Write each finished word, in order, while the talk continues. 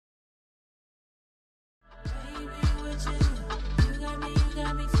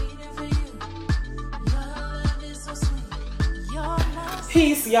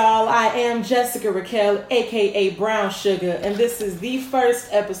Peace, y'all. I am Jessica Raquel, aka Brown Sugar, and this is the first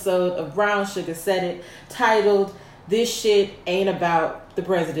episode of Brown Sugar Said It, titled "This Shit Ain't About the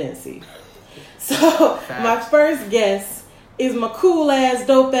Presidency." So, my first guest is my cool ass,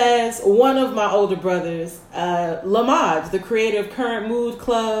 dope ass, one of my older brothers, Lamaj, the creator of Current Mood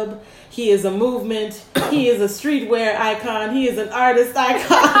Club. He is a movement. He is a streetwear icon. He is an artist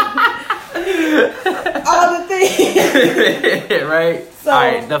icon. All the things. Right? So,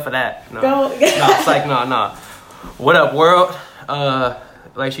 alright, enough of that. No. It's like, no. What up, world?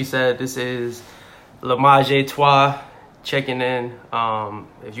 Like she said, this is Lamaj et Toi checking in.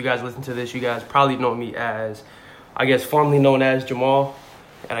 If you guys listen to this, you guys probably know me as, I guess, formerly known as Jamal.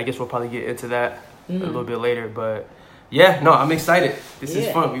 And I guess we'll probably get into that a little bit later. But yeah, no, I'm excited. This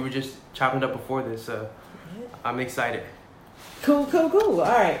is fun. We were just chopping up before this, so I'm excited. Cool. All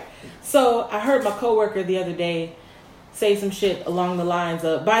right. So I heard my coworker the other day say some shit along the lines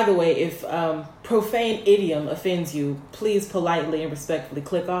of, by the way, if profane idiom offends you, please politely and respectfully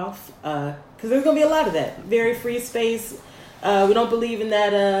click off. Because there's going to be a lot of that. Very free space. We don't believe in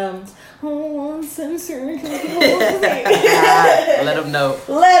that, censor. Let them know.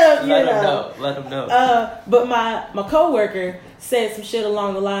 Let them know. But my coworker said some shit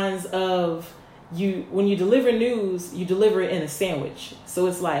along the lines of, when you deliver news, you deliver it in a sandwich. So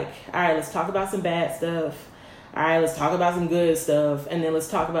it's like, all right, let's talk about some bad stuff. All right, let's talk about some good stuff. And then let's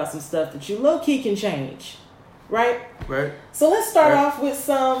talk about some stuff that you low-key can change. Right? Right. So let's start off with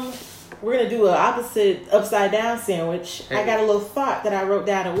we're going to do an opposite upside-down sandwich. Hey. I got a little thought that I wrote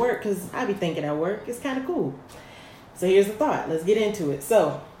down at work because I be thinking at work. It's kind of cool. So here's the thought. Let's get into it.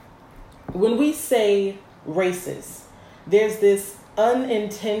 So when we say racist, there's this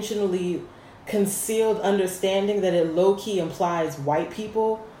unintentionally concealed understanding that it low-key implies white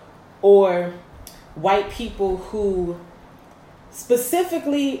people, or white people who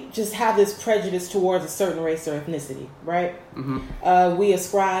specifically just have this prejudice towards a certain race or ethnicity, right? Mm-hmm. We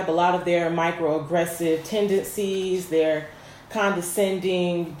ascribe a lot of their microaggressive tendencies, their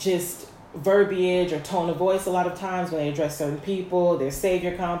condescending just verbiage or tone of voice a lot of times when they address certain people, their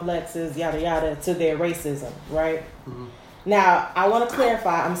savior complexes, yada yada, to their racism, right? Mm-hmm. Now, I want to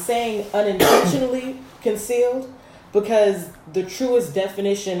clarify, I'm saying unintentionally concealed because the truest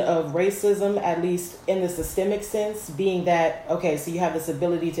definition of racism, at least in the systemic sense, being that, okay, so you have this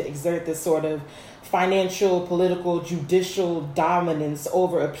ability to exert this sort of financial, political, judicial dominance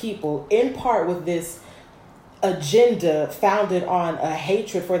over a people, in part with this agenda founded on a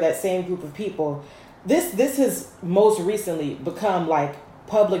hatred for that same group of people. This has most recently become like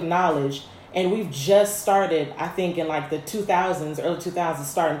public knowledge. And we've just started, I think, in like the 2000s, early 2000s,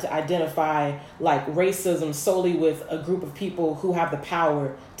 starting to identify like racism solely with a group of people who have the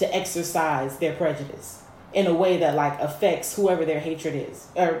power to exercise their prejudice in a way that like affects whoever their hatred is,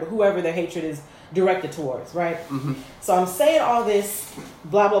 or whoever their hatred is directed towards, right? Mm-hmm. So I'm saying all this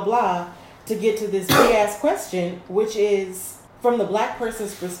blah, blah, blah to get to this big ass question, which is, from the black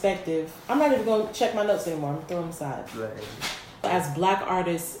person's perspective, I'm not even going to check my notes anymore. I'm going to throw them aside. Right. As black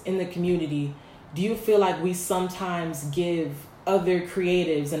artists in the community, do you feel like we sometimes give other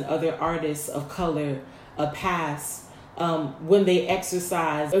creatives and other artists of color a pass when they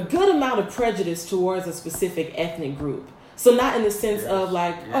exercise a good amount of prejudice towards a specific ethnic group? So not in the sense of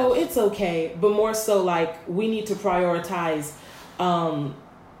like, oh, it's okay, but more so like we need to prioritize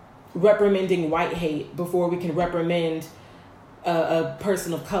reprimanding white hate before we can reprimand a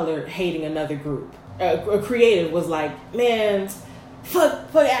person of color hating another group. A creative was like, man,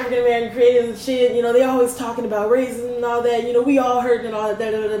 fuck African American creatives and shit. You know, they always talking about racism and all that. You know, we all hurt and all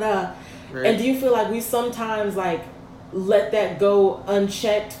that. Right. And do you feel like we sometimes like let that go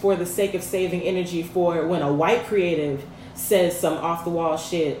unchecked for the sake of saving energy for when a white creative says some off the wall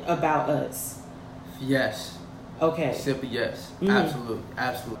shit about us? Yes. Okay. Simply yes. Mm-hmm.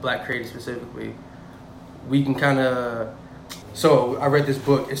 Absolutely. Black creatives specifically. We can kind of. So I read this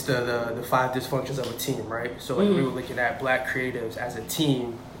book. It's the 5 dysfunctions of a team, right? So like we were looking at black creatives as a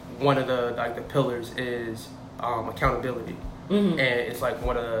team. One of the pillars is accountability, and it's like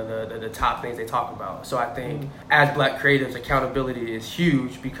one of the top things they talk about. So I think as black creatives, accountability is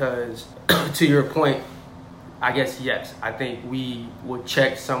huge because, to your point, I guess yes, I think we would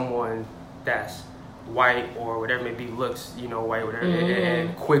check someone that's white or whatever it may be, looks white, whatever,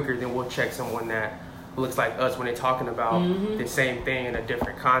 and quicker than we'll check someone that looks like us when they're talking about the same thing in a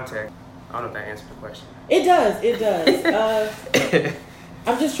different context. I don't know if that answers the question. It does.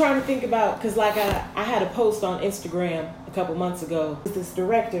 I'm just trying to think about, because like I had a post on Instagram a couple months ago. This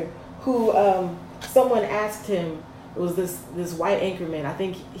director who someone asked him, it was this white anchorman. I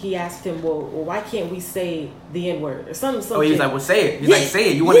think he asked him, well, why can't we say the N-word or something? Oh, he's like, well, say it. He's like, say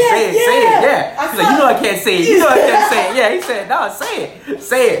it. You want to say it? Say it. Yeah. He's like, you know I can't say it. You know I can't say it. Yeah. He said, no, say it.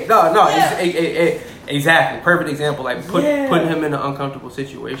 Say it. No. Yeah. Exactly. Perfect example. Like putting him in an uncomfortable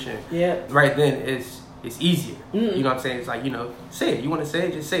situation. Yeah. Right then it's easier. Mm. You know what I'm saying? It's like, say it. You want to say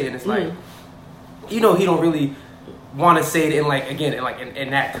it? Just say it. And it's like, he don't really want to say it in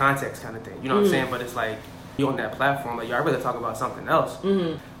that context kind of thing. You know what I'm saying? But it's like, you on that platform, like, I'd rather talk about something else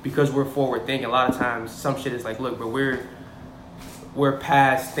because we're forward thinking. A lot of times some shit is like, look, but we're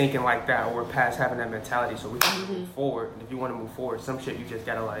past thinking like that, or we're past having that mentality, so we can move forward. And if you want to move forward, some shit you just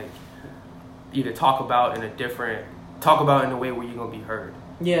gotta like either talk about in a way where you're gonna be heard.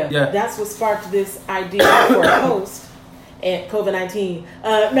 Yeah. That's what sparked this idea for a post and COVID-19.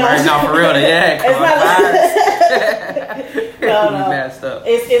 No, for real. Yeah, no.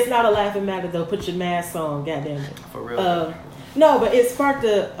 It's not a laughing matter though. Put your mask on, goddamn it. For real. No, but it sparked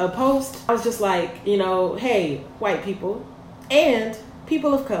a post. I was just like, hey, white people and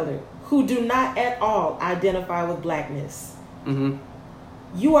people of color who do not at all identify with blackness. Mm-hmm.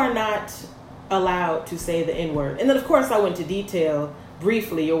 You are not allowed to say the N-word. And then of course I went into detail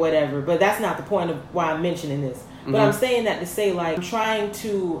briefly or whatever, but that's not the point of why I'm mentioning this. But I'm saying that to say, like, I'm trying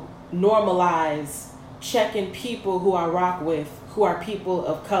to normalize checking people who I rock with who are people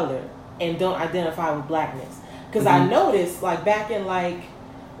of color and don't identify with blackness. Because I noticed, like, back in, like,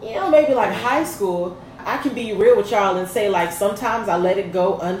 maybe like high school, I can be real with y'all and say, like, sometimes I let it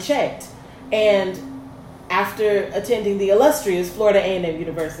go unchecked. And after attending the illustrious Florida A&M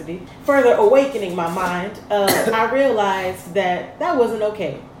University, further awakening my mind, I realized that wasn't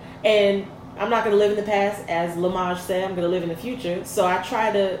okay. And I'm not going to live in the past, as Lamaj said. I'm going to live in the future. So I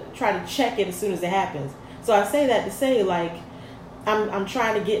try to check it as soon as it happens. So I say that to say, like, I'm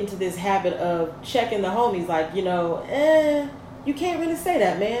trying to get into this habit of checking the homies, like, you can't really say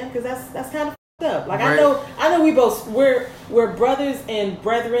that, man, because that's kind of up. Like, right. I know we're brothers and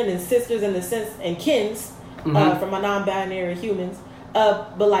brethren and sisters in the sense, and kins from my non-binary humans,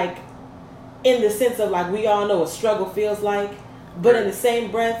 but like in the sense of, like, we all know what struggle feels like, but in the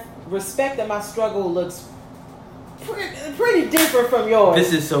same breath, respect that my struggle looks pretty different from yours.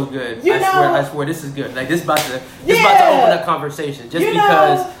 This is so good. I swear this is good. Like, this about to open up conversation, just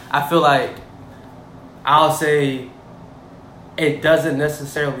because I feel like I'll say it doesn't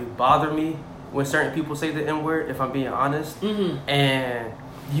necessarily bother me when certain people say the N-word, if I'm being honest. And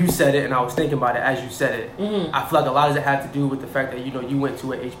you said it, and I was thinking about it as you said it. I feel like a lot of it had to do with the fact that, you went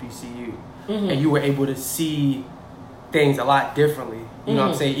to a HBCU and you were able to see things a lot differently. You know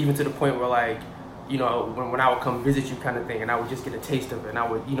what I'm saying? Even to the point where, like, when I would come visit you kind of thing, and I would just get a taste of it, and I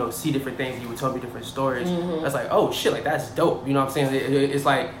would, see different things, you would tell me different stories. I was like, oh shit, like, that's dope. You know what I'm saying? It's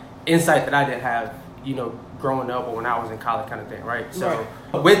like insight that I didn't have, growing up or when I was in college kind of thing, right? So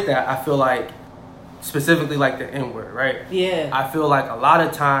with that, I feel like, specifically like the N-word, right? Yeah. I feel like a lot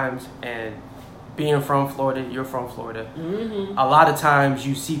of times, and being from Florida, you're from Florida, a lot of times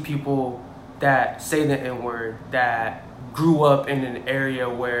you see people that say the N-word that grew up in an area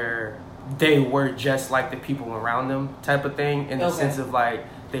where they were just like the people around them type of thing, in the sense of, like,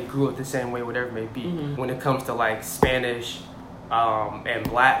 they grew up the same way, whatever it may be. When it comes to, like, Spanish and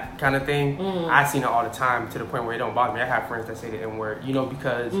black kind of thing, I've seen it all the time, to the point where it don't bother me. I have friends that say the N-word,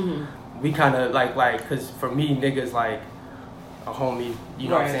 because we kind of like, because for me, nigga's like a homie, you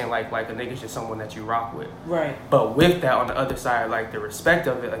know what I'm saying? Like a nigga's just someone that you rock with. Right. But with that, on the other side, like, the respect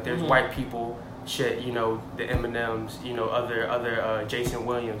of it, like, there's white people, shit, the Eminems, other Jason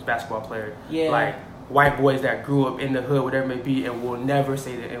Williams, basketball player. Yeah. Like, white boys that grew up in the hood, whatever it may be, and will never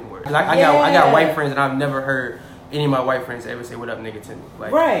say the N-word. Like, I got white friends, and I've never heard any of my white friends ever say "what up, nigga" to me.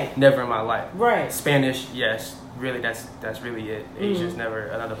 Like, never in my life. Right. Spanish, yes. Really, that's really it. Asians, never.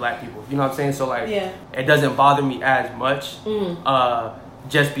 Other black people. You know what I'm saying? So, like, it doesn't bother me as much,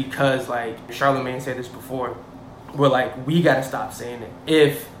 just because, like, Charlemagne said this before, we're like, we gotta stop saying it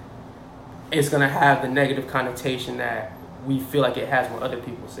if it's gonna have the negative connotation that we feel like it has when other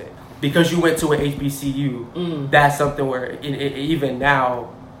people say it. Because you went to an HBCU, that's something where even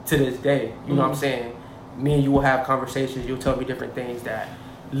now, to this day, you know what I'm saying? Me and you will have conversations. You'll tell me different things that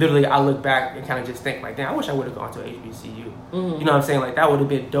literally I look back and kind of just think, like, damn, I wish I would have gone to a HBCU. You know what I'm saying? Like, that would have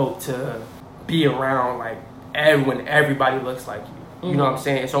been dope to be around, like, when everybody looks like you. You know what I'm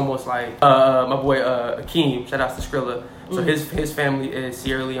saying? It's almost like my boy Akeem, shout out to Skrilla. So his family is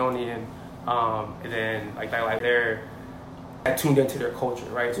Sierra Leonean, and then like they're tuned into their culture,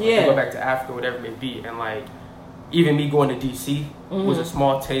 right? So they go back to Africa, whatever it may be, and, like, even me going to DC was a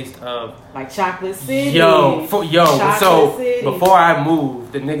small taste of, like, Chocolate City. Chocolate City. Before I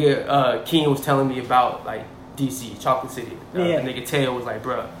moved, the nigga Keen was telling me about, like, DC, Chocolate City. The nigga Teo was like,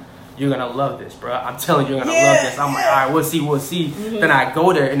 bruh, you're gonna love this, bro. I'm telling you, you're gonna love this. I'm like, all right, we'll see. Mm-hmm. Then I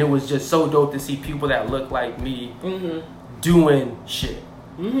go there, and it was just so dope to see people that look like me doing shit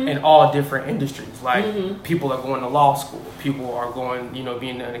in all different industries. Like, people are going to law school. People are going,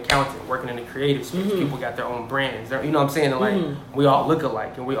 being an accountant, working in the creative space. People got their own brands. You know what I'm saying? And, like, we all look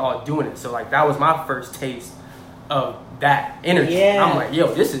alike, and we all doing it. So, like, that was my first taste of that energy. Yeah. I'm like,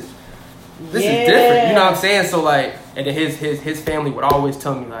 yo, this is different. You know what I'm saying? So, like, and then his family would always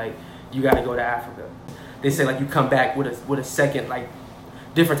tell me, like, you got to go to Africa. They say, like, you come back with a second, like,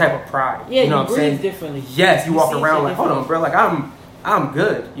 different type of pride. Yeah, you know what I'm saying? Differently. Yes, you walk around like, hold on, bro, like, I'm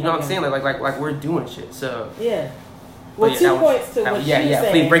good. You know what I'm saying? Like we're doing shit. So yeah. Well, 2 points to what you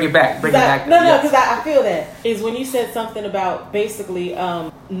said. Please bring it back. No, because I feel that is when you said something about basically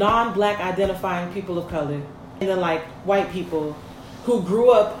non-black identifying people of color, and then like white people who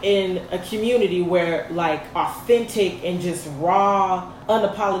grew up in a community where like authentic and just raw,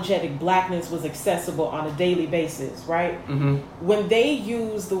 unapologetic blackness was accessible on a daily basis, right? Mm-hmm. When they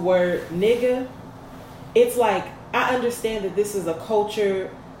use the word nigga, it's like, I understand that this is a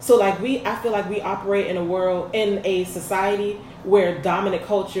culture. So like I feel like we operate in a society where dominant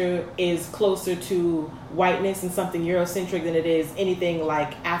culture is closer to whiteness and something Eurocentric than it is anything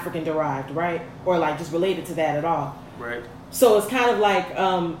like African derived, right? Or like just related to that at all. Right. So it's kind of like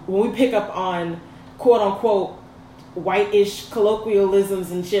when we pick up on quote unquote white-ish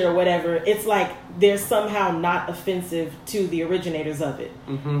colloquialisms and shit or whatever, it's like they're somehow not offensive to the originators of it.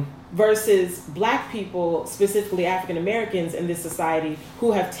 Mm-hmm. Versus black people, specifically African Americans in this society,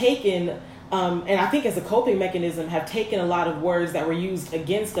 who have taken, and I think as a coping mechanism, have taken a lot of words that were used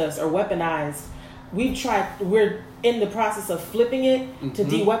against us or weaponized. We're in the process of flipping it to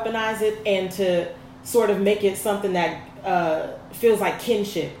de-weaponize it and to sort of make it something that feels like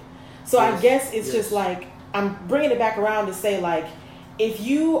kinship. So I guess it's just like, I'm bringing it back around to say, like, if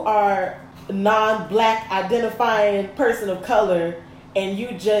you are a non-black identifying person of color and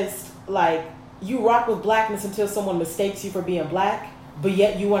you just like, you rock with blackness until someone mistakes you for being black, but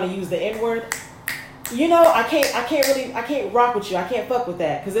yet you want to use the N-word, I can't rock with you. I can't fuck with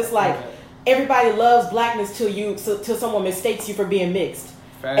that, because it's like everybody loves blackness till someone mistakes you for being mixed.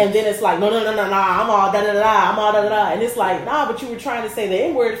 Facts. And then it's like, no, I'm all da-da-da, and it's like, nah, but you were trying to say the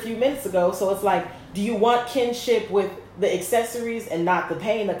N-word a few minutes ago, so it's like, do you want kinship with the accessories and not the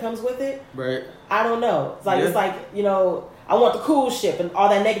pain that comes with it? Right. I don't know. It's like, I want the cool ship and all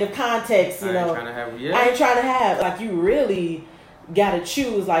that negative context, I ain't trying to have. Like, you really got to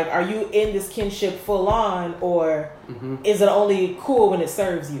choose, like, are you in this kinship full on, or is it only cool when it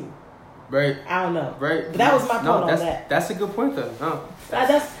serves you? Right. I don't know. Right. But that was my point on that. That's a good point, though. No.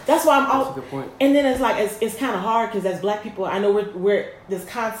 That's why I'm all. That's a good point. And then it's like, it's kind of hard, because as black people, I know we're this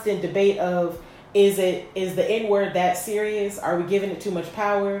constant debate of, is the N-word that serious? Are we giving it too much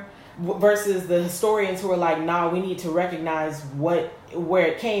power? Versus the historians who are like, nah, we need to recognize where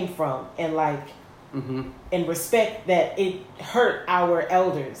it came from, and like, and respect that it hurt our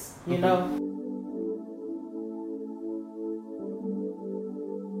elders, you know?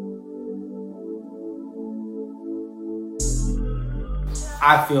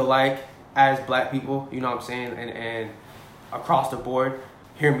 I feel like as black people, you know what I'm saying, and across the board,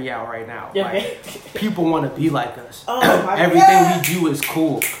 hear me out right now. Yeah. Like, people want to be like us. Oh, my Everything God. we do is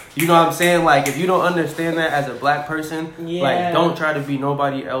cool. You know what I'm saying? Like, if you don't understand that as a black person, like, don't try to be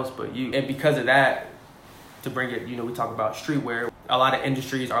nobody else but you. And because of that, to bring it, we talk about streetwear. A lot of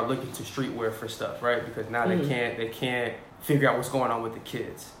industries are looking to streetwear for stuff, right? Because now they can't figure out what's going on with the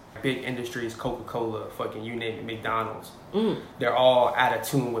kids. Big industries, Coca-Cola, fucking you name it, McDonald's. They're all out of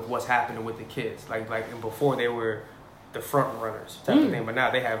tune with what's happening with the kids. Like, and before they were the front runners type of thing, but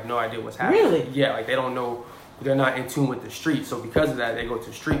now they have no idea what's happening. Really? Yeah, like, they don't know, they're not in tune with the street. So because of that, they go to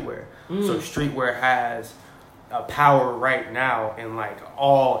streetwear. So streetwear has a power right now in like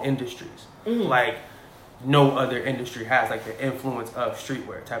all industries. Like, no other industry has like the influence of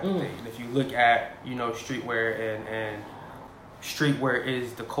streetwear type of thing. And if you look at, streetwear and streetwear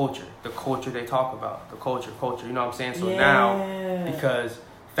is the culture they talk about, the culture, you know what I'm saying? So now, because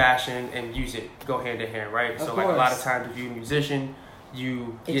fashion and music go hand in hand, right? So like, a lot of times if you're a musician,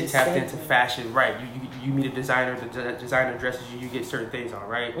 you get tapped into fashion, right? You meet a designer, the designer dresses you get certain things on,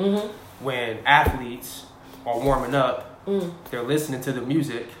 right? When athletes are warming up, they're listening to the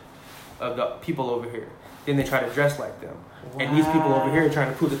music of the people over here. Then they try to dress like them. Wow. And these people over here are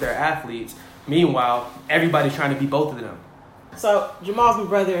trying to prove that they're athletes. Meanwhile, everybody's trying to be both of them. So Jamal's my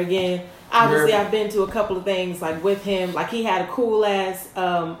brother again. Obviously, I've been to a couple of things like with him. Like, he had a cool ass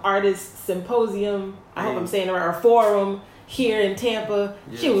artist symposium. I hope I'm saying it right, or forum here in Tampa.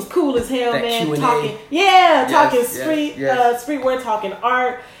 Yes. She was cool as hell, that man. Q&A. Talking, talking streetwear, talking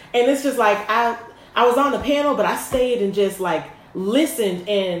art, and it's just like I was on the panel, but I stayed and just like listened,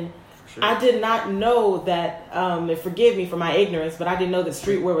 and sure. I did not know that. And forgive me for my ignorance, but I didn't know that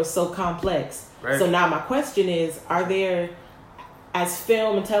streetwear was so complex. Right. So now my question is: are there, as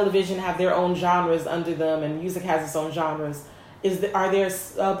film and television have their own genres under them, and music has its own genres, are there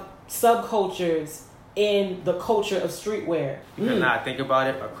subcultures in the culture of streetwear? You cannot think about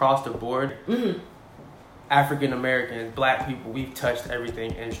it across the board. African Americans, black people, we've touched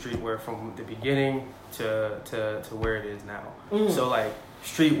everything in streetwear from the beginning to where it is now. So like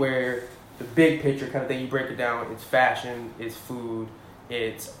streetwear, the big picture kind of thing, you break it down, it's fashion, it's food,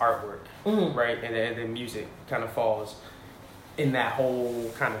 it's artwork, right? And then music kind of falls in that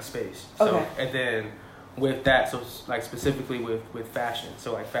whole kind of space. So, and then with that, so like specifically with fashion,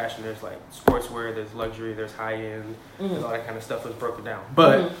 so like fashion, there's like sportswear, there's luxury, there's high end, there's all that kind of stuff was broken down.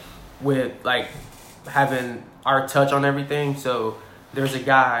 But with like having our touch on everything, so there's a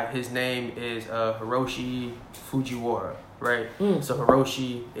guy, his name is Hiroshi Fujiwara, right? So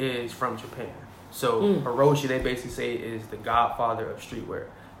Hiroshi is from Japan. So Hiroshi, they basically say, is the godfather of streetwear.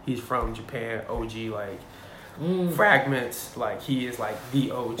 He's from Japan, OG, like Fragments, like he is like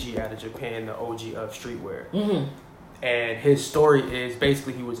the OG out of Japan, the OG of streetwear. And his story is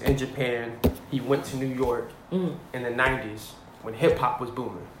basically he was in Japan, he went to New York in the 90s when hip hop was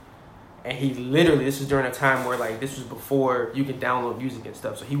booming. And he literally, this is during a time where like this was before you could download music and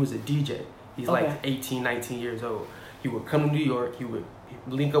stuff. So he was a DJ. He's like 18, 19 years old. He would come to New York, he would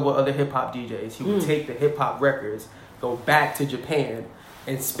link up with other hip hop DJs. He would take the hip hop records, go back to Japan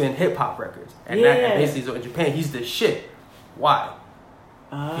and spin hip hop records. And that basically, so in Japan, he's the shit. Why?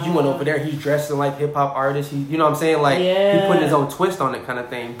 Because you went over there, he's dressing like hip hop artists. He, you know what I'm saying? Like he putting his own twist on it, kind of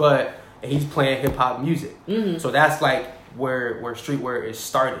thing. But he's playing hip hop music. So that's like where streetwear is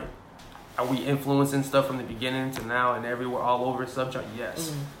starting. Are we influencing stuff from the beginning to now and everywhere, all over subject?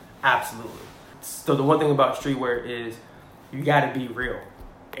 Yes, absolutely. So the one thing about streetwear is you got to be real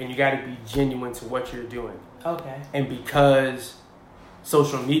and you got to be genuine to what you're doing. Okay. And because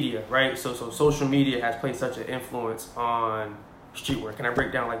social media, right? So social media has played such an influence on streetwear. Can I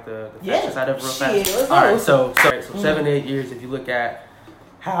break down like the fashion side of it real fast? All right. So 7-8 years. If you look at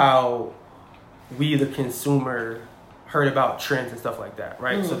how we, the consumer, heard about trends and stuff like that,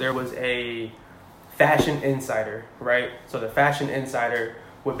 right? So there was a Fashion Insider, right? So the Fashion Insider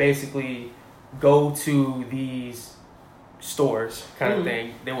would basically go to these stores, kind of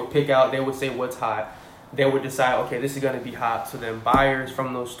thing. They would pick out. They would say what's hot. They would decide, okay, this is going to be hot. So then buyers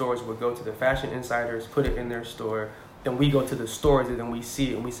from those stores would go to the Fashion Insiders, put it in their store. Then we go to the stores and then we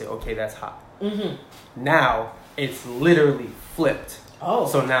see it and we say, okay, that's hot. Now it's literally flipped.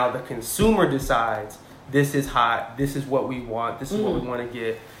 So now the consumer decides this is hot. This is what we want. This is what we want to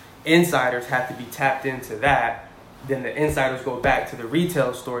get. Insiders have to be tapped into that. Then the insiders go back to the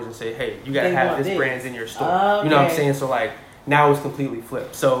retail stores and say, hey, you got to have this brand in your store. You know what I'm saying? So like now it's completely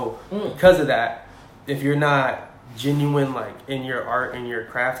flipped. So because of that, if you're not genuine, like in your art and your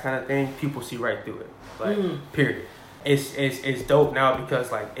craft kind of thing, people see right through it. Like, period. It's dope now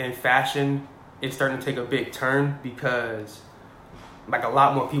because like in fashion, it's starting to take a big turn because like a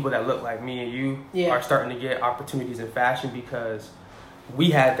lot more people that look like me and you are starting to get opportunities in fashion because we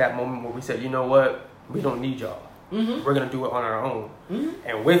had that moment where we said, you know what, we don't need y'all. We're going to do it on our own.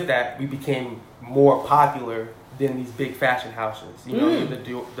 And with that, we became more popular than these big fashion houses. You know, the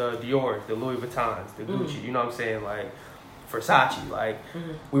Dior's, the Louis Vuittons, the Gucci, you know what I'm saying? Like Versace. Like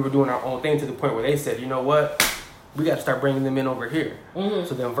we were doing our own thing to the point where they said, you know what, we got to start bringing them in over here.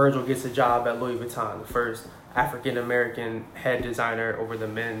 So then Virgil gets a job at Louis Vuitton, the first African-American head designer over the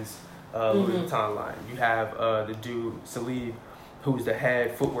men's Louis Vuitton line. You have the dude, Salib, who's the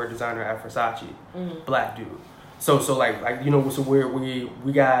head footwear designer at Versace, black dude. So like you know, so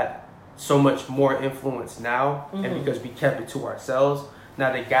we got so much more influence now, and because we kept it to ourselves,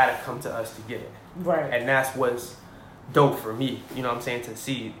 now they gotta come to us to get it. Right. And that's what's dope for me, you know what I'm saying, to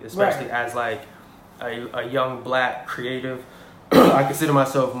see, especially as like a young black creative. I consider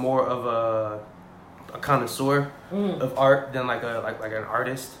myself more of a connoisseur of art than like an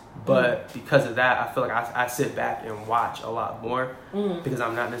artist. But because of that, I feel like I sit back and watch a lot more because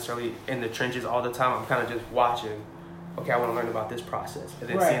I'm not necessarily in the trenches all the time. I'm kind of just watching, okay, I want to learn about this process and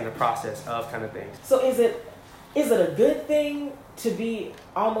then seeing the process of kind of things. So is it a good thing to be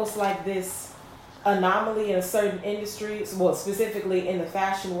almost like this anomaly in a certain industry, well, specifically in the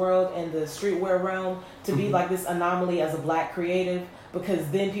fashion world and the streetwear realm, to be like this anomaly as a black creative, because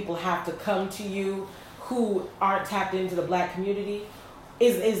then people have to come to you who aren't tapped into the black community?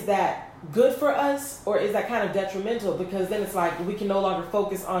 Is that good for us, or is that kind of detrimental? Because then it's like we can no longer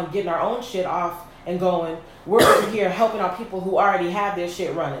focus on getting our own shit off and going. We're over here helping out people who already have their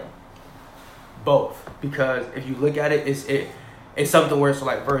shit running. Both, because if you look at it, it's something where it's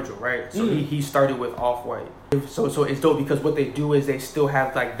like Virgil, right? So he started with Off-White. So it's dope because what they do is they still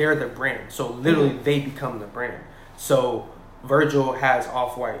have, like, they're the brand. So literally they become the brand. So Virgil has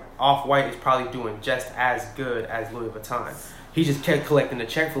Off-White. Off-White is probably doing just as good as Louis Vuitton. He just kept collecting the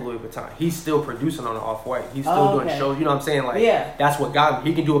check for Louis Vuitton. He's still producing on Off-White. He's still doing shows. You know what I'm saying? Like, that's what got him.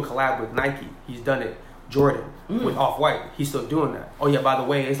 He can do a collab with Nike. He's done it. Jordan with Off-White. He's still doing that. Oh, yeah, by the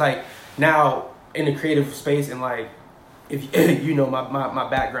way, it's like now in the creative space and, like, if you know my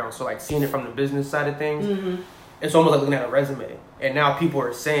background, so, like, seeing it from the business side of things, it's almost like looking at a resume. And now people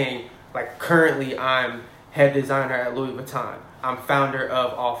are saying, like, currently I'm head designer at Louis Vuitton. I'm founder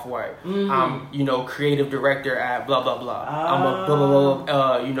of Off-White. I'm, creative director at blah, blah, blah. I'm a blah,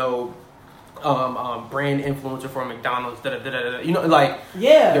 blah, blah, brand influencer for McDonald's,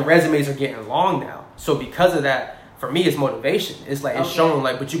 da-da-da-da-da. The resumes are getting long now. So because of that, for me, it's motivation. It's like, it's showing,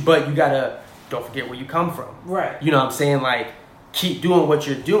 like, but you gotta, don't forget where you come from. Right. You know what I'm saying? Like, keep doing what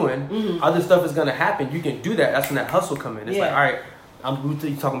you're doing. Other stuff is gonna happen. You can do that. That's when that hustle come in. It's like, all right, I'm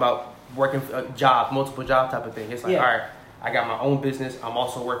talking about working a job, multiple job type of thing. It's like, all right, I got my own business. I'm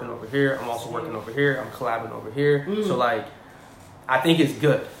also working over here. I'm also working over here. I'm collabing over here. So, like, I think it's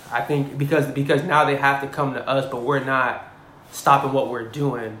good. I think because now they have to come to us, but we're not stopping what we're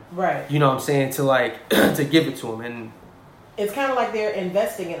doing. Right. You know what I'm saying? To, like, to give it to them. And it's kind of like they're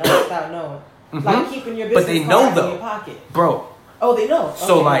investing in us without knowing. Like keeping your business but they know, though, in your pocket. Bro. Oh, they know.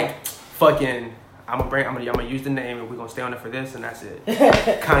 So, like, fucking, I'm gonna use the name and we're gonna stay on it for this and that's it.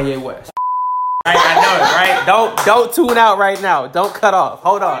 Kanye West. Right, I know it, right? Don't tune out right now. Don't cut off.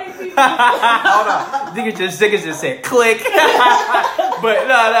 Hold on. Hold on. Niggas just said click. But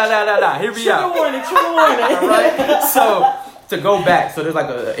no. Here we are. Trigger warning. All right. So to go back, so there's like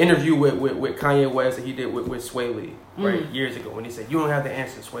an interview with Kanye West that he did with Sway Lee, right, years ago, when he said, "You don't have the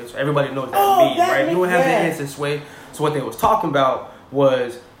answer, Sway." So everybody knows that meme, right? You don't have the answer, Sway. So what they was talking about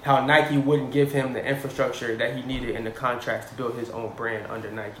was how Nike wouldn't give him the infrastructure that he needed in the contracts to build his own brand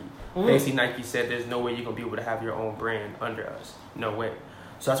under Nike. Basically, Nike said, "There's no way you're gonna be able to have your own brand under us. No way."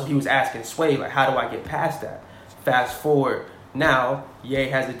 So that's what he was asking Sway, like, how do I get past that? Fast forward. Now, Ye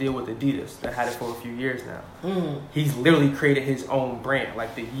has a deal with Adidas that had it for a few years now. He's literally created his own brand,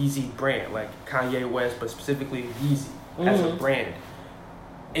 like the Yeezy brand, like Kanye West, but specifically Yeezy as a brand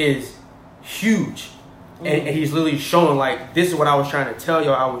is huge. And he's literally showing, like, this is what I was trying to tell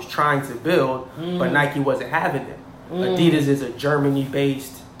y'all I was trying to build, but Nike wasn't having it. Adidas is a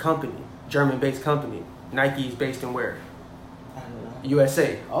German-based company. Nike is based in where? I don't know.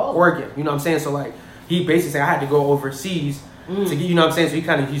 USA, Oregon. You know what I'm saying? So, like, he basically said I had to go overseas to get, you know what I'm saying? So he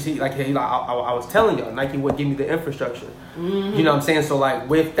kind of, you see, like, hey, I was telling y'all, Nike would give me the infrastructure. You know what I'm saying? So, like,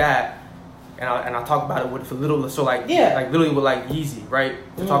 with that, and I talk about it with a little, so, like, like literally with, like, Yeezy, right?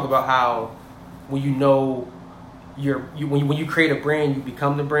 To talk about how when you know when you create a brand, you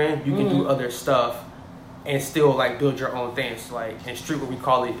become the brand, you can do other stuff and still, like, build your own things. Like, in street, what we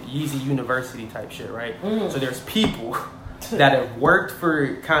call it, Yeezy University type shit, right? So there's people that have worked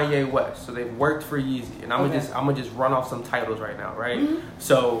for Kanye West, so they've worked for Yeezy, and I'm gonna just run off some titles right now, right?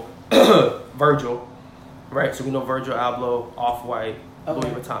 So Virgil, right? So we know Virgil Abloh, Off-White, Louis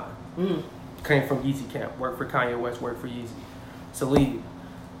Vuitton, came from Yeezy camp, worked for Kanye West, worked for Yeezy. Salid,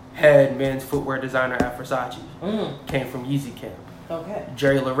 head men's footwear designer at Versace, came from Yeezy camp. Okay.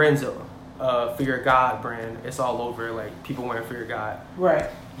 Jerry Lorenzo, Fear God brand, it's all over, like, people wearing Fear God. Right.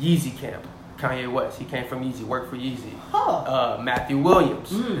 Yeezy camp. Kanye West, he came from Yeezy, worked for Yeezy. Huh. Matthew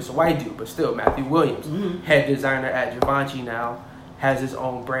Williams, it's a white dude, but still, Matthew Williams, head designer at Givenchy now, has his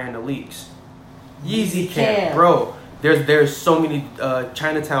own brand, Alix. Yeezy camp, bro. There's so many,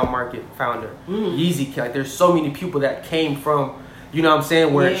 Chinatown Market founder, Yeezy camp. Like, there's so many people that came from, you know what I'm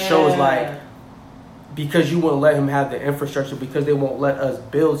saying, where it shows, like, because you won't let him have the infrastructure, because they won't let us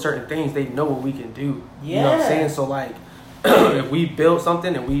build certain things, they know what we can do. You know what I'm saying? So, like, if we build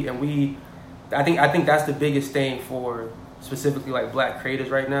something and we I think that's the biggest thing for specifically, like, black creators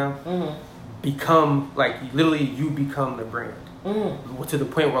right now. Become, like, literally you become the brand to the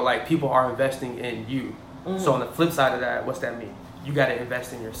point where, like, people are investing in you. So on the flip side of that, what's that mean? You got to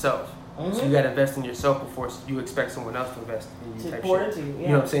invest in yourself. So you got to invest in yourself before you expect someone else to invest in you. Type shit. You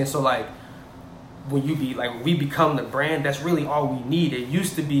know what I'm saying? So, like, when we become the brand, that's really all we need. It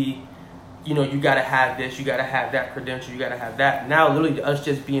used to be, you know, you got to have this, you got to have that credential, you got to have that. Now, literally, us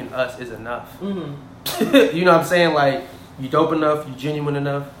just being us is enough. You know what I'm saying? Like, you dope enough, you genuine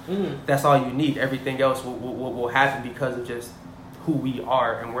enough, that's all you need. Everything else will happen because of just who we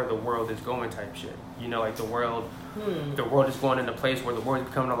are and where the world is going type shit. You know, like the world is going in a place where the world is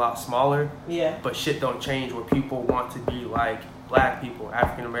becoming a lot smaller. Yeah. But shit don't change where people want to be like black people,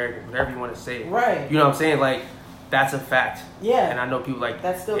 African Americans, whatever you want to say. Right. You know what I'm saying? Like, that's a fact. Yeah. And I know people like,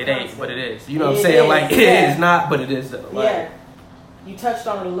 that's still it constant. ain't, but it is. You know what I'm saying? Like, it is not, but it is though. Like, yeah. You touched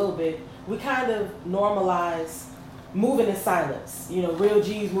on it a little bit. We kind of normalize moving in silence. You know, real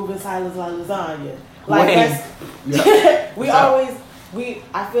G's moving in silence like lasagna. Like that's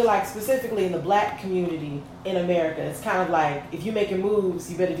I feel like specifically in the black community in America, it's kind of like if you're making moves,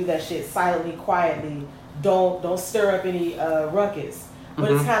 you better do that shit silently, quietly. Don't stir up any ruckus.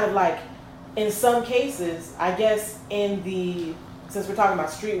 But it's kind of like in some cases, I guess since we're talking about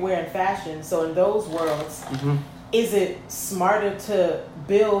streetwear and fashion, so in those worlds, is it smarter to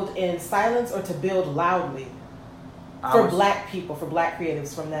build in silence or to build loudly for black people, for black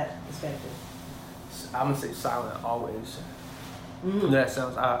creatives from that perspective? I'm gonna say silent always. That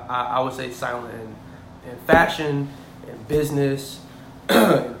sounds. I would say silent in fashion, in business,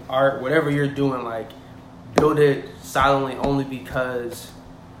 in art, whatever you're doing. Like, build it silently only because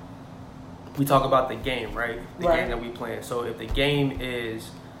we talk about the game, right? The game that we playing. So if the game is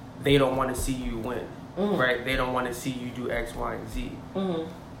they don't want to see you win, right? They don't want to see you do X, Y, and Z.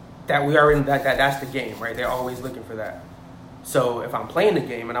 That we are in that's the game, right? They're always looking for that. So if I'm playing the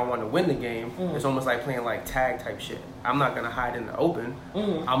game and I want to win the game, it's almost like playing like tag type shit. I'm not gonna hide in the open.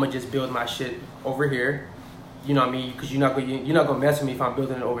 I'm gonna just build my shit over here. You know what I mean? Because you're not gonna mess with me if I'm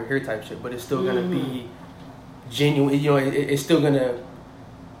building it over here type shit. But it's still gonna be genuine. You know, it's still gonna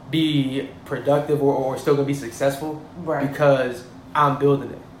be productive or still gonna be successful because I'm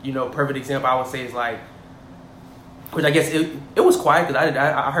building it. You know, perfect example I would say is like, which I guess it was quiet because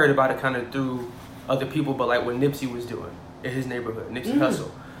I heard about it kind of through other people, but like what Nipsey was doing in his neighborhood, Nipsey Hussle,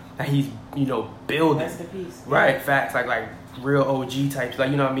 that he's building. That's the piece, right? Facts, like real OG types,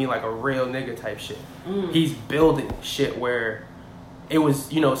 like you know what I mean, like a real nigga type shit. He's building shit where it was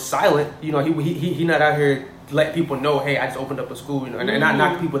silent. You know, he not out here let people know, hey, I just opened up a school, and not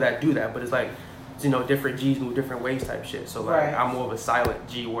knock people that do that, but it's like different G's move different ways type shit. So like I'm more of a silent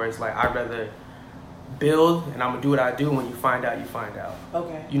G where it's like I'd rather build and I'm gonna do what I do. When you find out, you find out.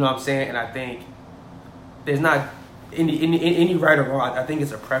 Okay. You know what I'm saying? And I think there's not any right or wrong. I think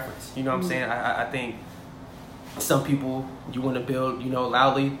it's a preference. You know what I'm saying? I think some people you want to build,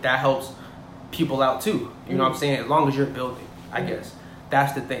 loudly. That helps people out too. You know what I'm saying? As long as you're building, I guess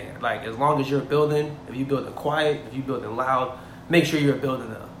that's the thing. Like as long as you're building, if you building quiet, if you building loud, make sure you're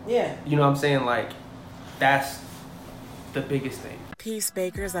building up. Yeah. You know what I'm saying? Like that's the biggest thing. Peace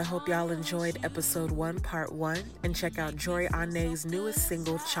Bakers, I hope y'all enjoyed episode 1, part 1, and check out Joy Ane's newest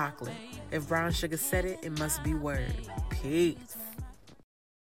single, Chocolate. If Brown Sugar said it, it must be word. Peace.